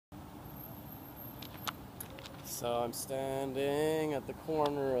So I'm standing at the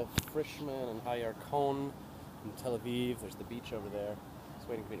corner of Frischman and Hayarkon in Tel Aviv. There's the beach over there. I was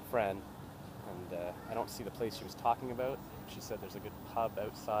waiting to meet a friend, and I don't see the place she was talking about. She said there's a good pub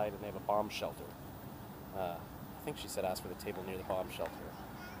outside and they have a bomb shelter. I think she said ask for the table near the bomb shelter.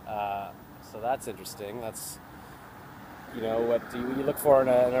 So that's interesting. That's, you know, what do you look for in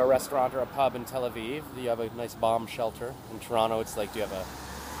a restaurant or a pub in Tel Aviv? Do you have a nice bomb shelter? In Toronto, it's like, do you have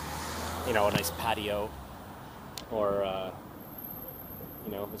a nice patio? Or,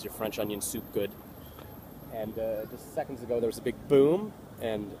 is your French onion soup good? And just seconds ago, there was a big boom,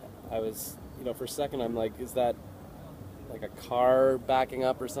 and I was, for a second, I'm like, is that like a car backing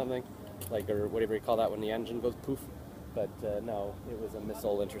up or something? Like, or whatever you call that when the engine goes poof? But no, it was a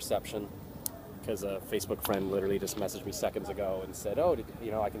missile interception, because a Facebook friend literally just messaged me seconds ago and said, oh,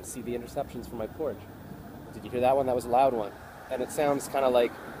 I can see the interceptions from my porch. Did you hear that one? That was a loud one. And it sounds kind of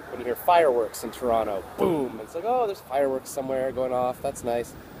like when you hear fireworks in Toronto, boom, it's like, oh, there's fireworks somewhere going off, that's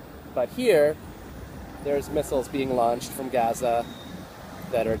nice. But here, there's missiles being launched from Gaza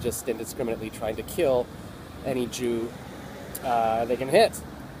that are just indiscriminately trying to kill any Jew they can hit.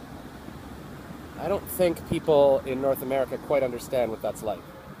 I don't think people in North America quite understand what that's like.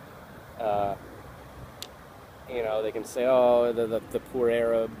 They can say, oh, the poor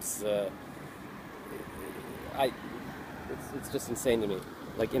Arabs. It's just insane to me.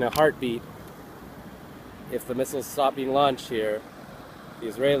 Like, in a heartbeat, if the missiles stopped being launched here, the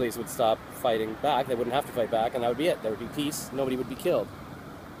Israelis would stop fighting back. They wouldn't have to fight back, and that would be it. There would be peace. Nobody would be killed.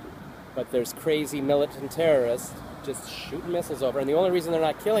 But there's crazy militant terrorists just shooting missiles over, and the only reason they're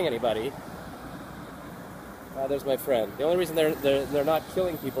not killing anybody... there's my friend. The only reason they're not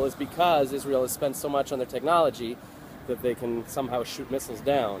killing people is because Israel has spent so much on their technology that they can somehow shoot missiles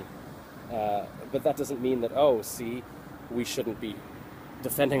down. But that doesn't mean that, oh, see, we shouldn't be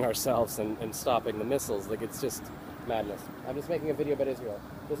defending ourselves and stopping the missiles. Like, it's just madness. I'm just making a video about Israel.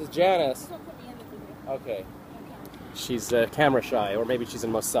 This is Janice. Don't put me in the video. Okay. She's camera shy, or maybe she's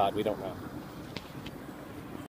in Mossad. We don't know.